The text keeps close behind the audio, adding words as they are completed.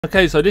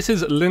Okay, so this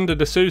is Linda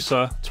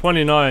D'Souza,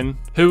 29,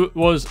 who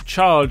was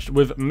charged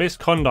with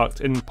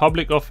misconduct in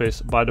public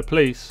office by the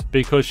police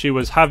because she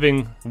was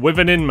having with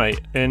an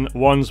inmate in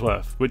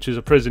Wandsworth, which is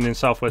a prison in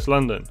southwest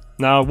London.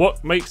 Now,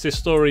 what makes this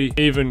story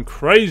even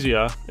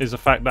crazier is the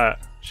fact that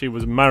she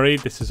was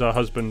married. This is her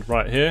husband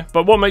right here.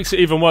 But what makes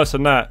it even worse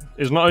than that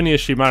is not only is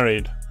she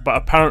married, but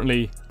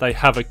apparently they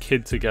have a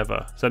kid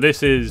together. So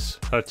this is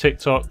her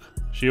TikTok.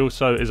 She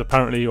also is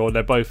apparently, or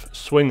they're both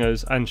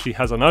swingers, and she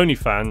has an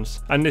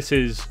OnlyFans. And this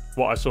is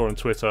what I saw on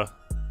Twitter.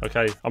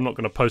 Okay, I'm not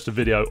going to post a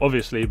video,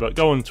 obviously, but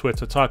go on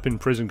Twitter, type in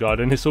prison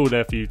guard, and it's all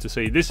there for you to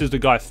see. This is the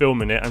guy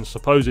filming it and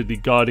supposedly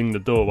guarding the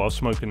door while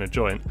smoking a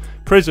joint.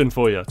 Prison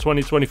for you,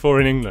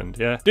 2024 in England,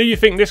 yeah? Do you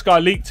think this guy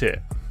leaked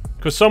it?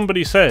 Because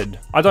somebody said,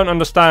 I don't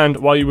understand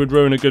why you would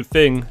ruin a good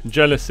thing.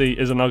 Jealousy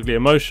is an ugly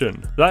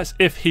emotion. That's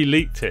if he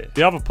leaked it.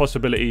 The other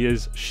possibility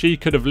is she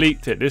could have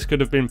leaked it. This could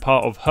have been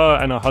part of her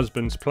and her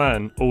husband's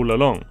plan all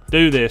along.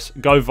 Do this,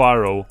 go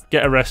viral,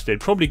 get arrested,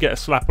 probably get a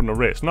slap on the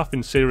wrist.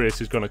 Nothing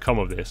serious is going to come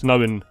of this,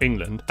 knowing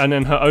England. And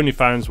then her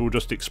OnlyFans will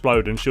just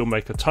explode and she'll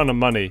make a ton of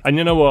money. And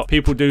you know what?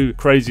 People do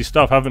crazy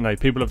stuff, haven't they?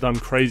 People have done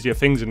crazier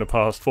things in the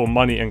past for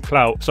money and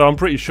clout. So I'm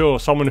pretty sure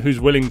someone who's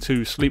willing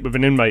to sleep with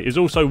an inmate is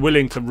also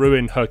willing to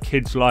ruin her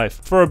kid's life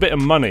for a bit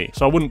of money,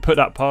 so I wouldn't put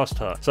that past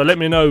her. So let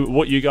me know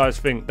what you guys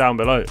think down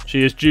below.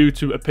 She is due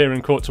to appear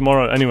in court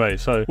tomorrow anyway,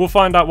 so we'll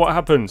find out what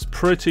happens.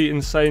 Pretty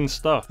insane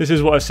stuff. This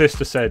is what her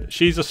sister said.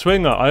 She's a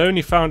swinger. I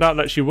only found out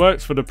that she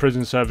works for the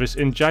prison service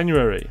in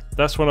January.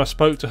 That's when I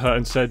spoke to her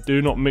and said,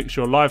 do not mix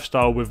your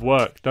lifestyle with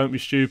work. Don't be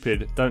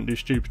stupid. Don't do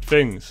stupid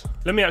things.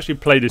 Let me actually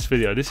play this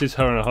video. This is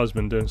her and her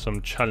husband doing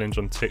some challenge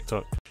on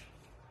TikTok.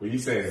 What are you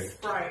saying?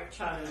 Sprite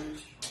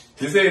challenge.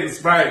 This ain't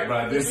Sprite,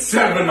 man. This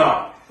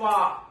 7-Up.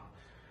 But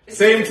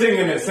Same thing,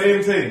 innit?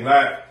 Same thing.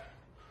 Like,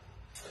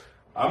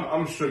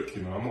 I'm shook,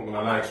 you know. I'm not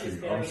gonna lie to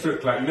you. I'm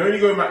shook. Like, you know, when you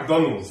go to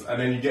McDonald's and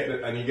then you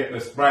get the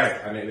Sprite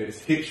and it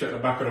hits you at the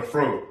back of the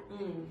throat.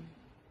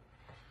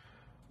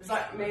 It's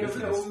like made of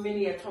little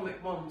mini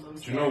atomic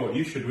bombs. Do you know what?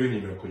 You should win,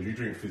 you know, because you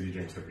drink fizzy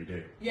drinks every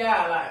day.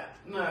 Yeah,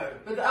 like no,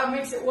 but that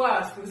makes it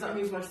worse because that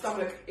means my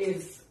stomach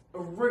is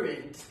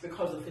ruined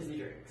because of fizzy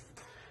drinks.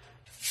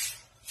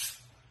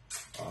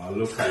 Oh,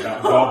 look at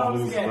that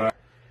bubbles, bro.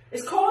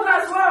 It's cold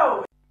as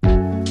well.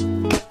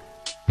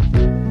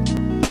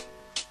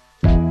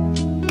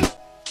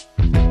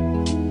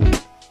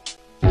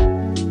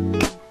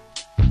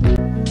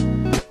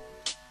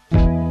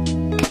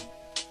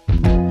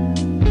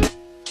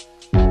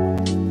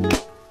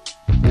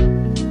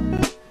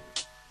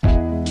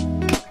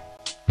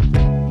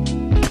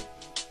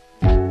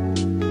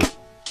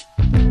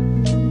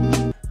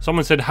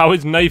 Someone said, how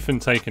is Nathan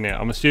taking it?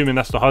 I'm assuming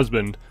that's the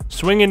husband.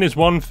 Swinging is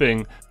one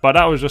thing, but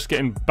that was just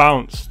getting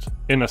bounced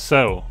in a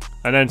cell.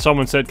 And then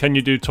someone said, can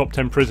you do top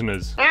 10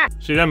 prisoners?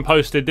 She then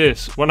posted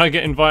this, when I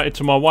get invited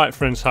to my white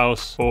friend's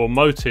house for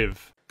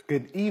motive.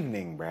 Good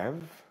evening,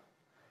 Rev.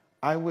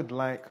 I would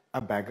like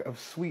a bag of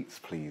sweets,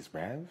 please,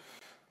 Rev.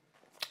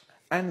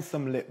 And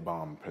some lip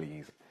balm,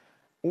 please.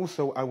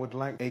 Also, I would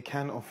like a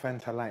can of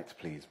Fanta Light,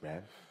 please,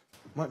 Rev.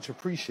 Much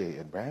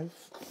appreciated, Rev.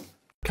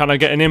 Can I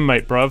get an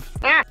inmate, bruv?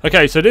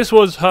 Okay, so this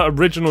was her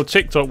original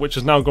TikTok, which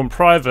has now gone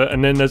private,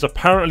 and then there's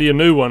apparently a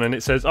new one, and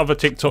it says, other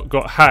TikTok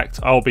got hacked,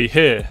 I'll be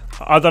here.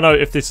 I don't know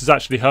if this is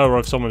actually her or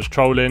if someone's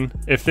trolling.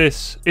 If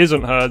this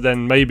isn't her,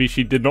 then maybe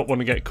she did not want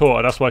to get caught,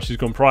 and that's why she's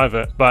gone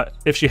private. But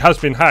if she has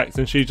been hacked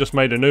and she just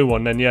made a new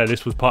one, then yeah,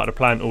 this was part of the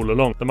plan all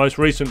along. The most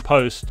recent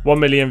post, 1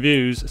 million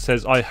views,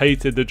 says, I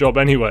hated the job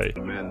anyway.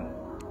 Amen.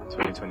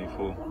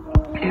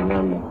 2024.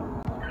 Amen.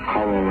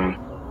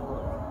 Amen.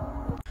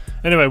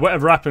 Anyway,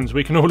 whatever happens,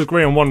 we can all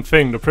agree on one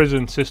thing. The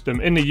prison system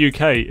in the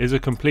UK is a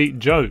complete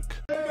joke.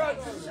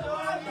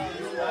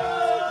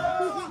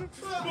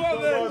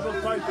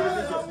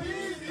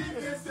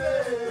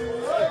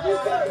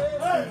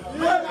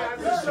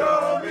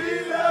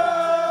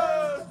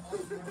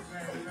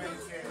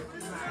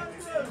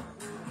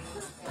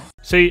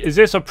 See, is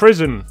this a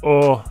prison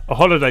or a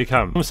holiday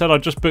camp? Someone said I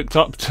just booked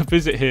up to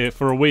visit here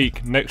for a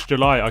week next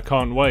July. I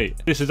can't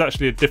wait. This is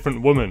actually a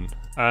different woman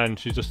and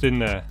she's just in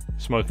there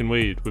smoking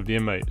weed with the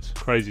inmates.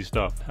 Crazy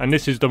stuff. And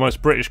this is the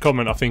most British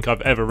comment I think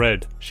I've ever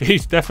read.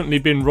 She's definitely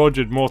been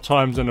rogered more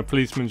times than a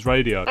policeman's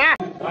radio. Look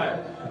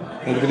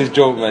at this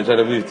joke, man. Trying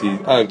to move to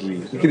you. Ugly.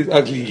 Look at this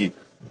ugly you.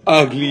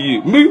 Ugly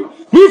you. Move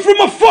from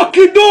my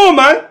fucking door,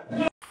 man.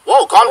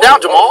 Whoa, calm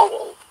down,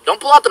 Jamal. Don't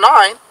pull out the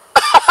 9.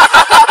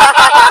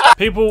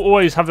 People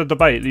always have the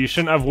debate that you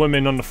shouldn't have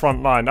women on the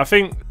front line. I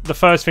think the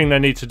first thing they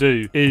need to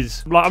do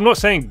is, like, I'm not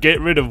saying get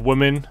rid of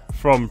women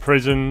from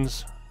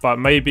prisons, but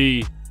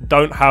maybe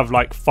don't have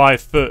like 5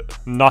 foot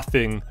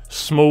nothing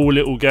small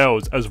little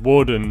girls as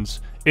wardens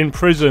in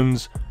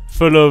prisons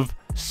full of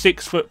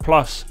 6 foot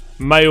plus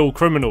male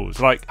criminals.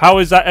 Like, how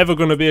is that ever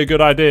going to be a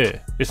good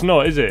idea? It's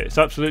not, is it? It's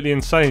absolutely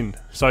insane.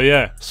 So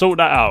yeah, sort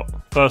that out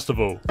first of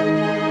all.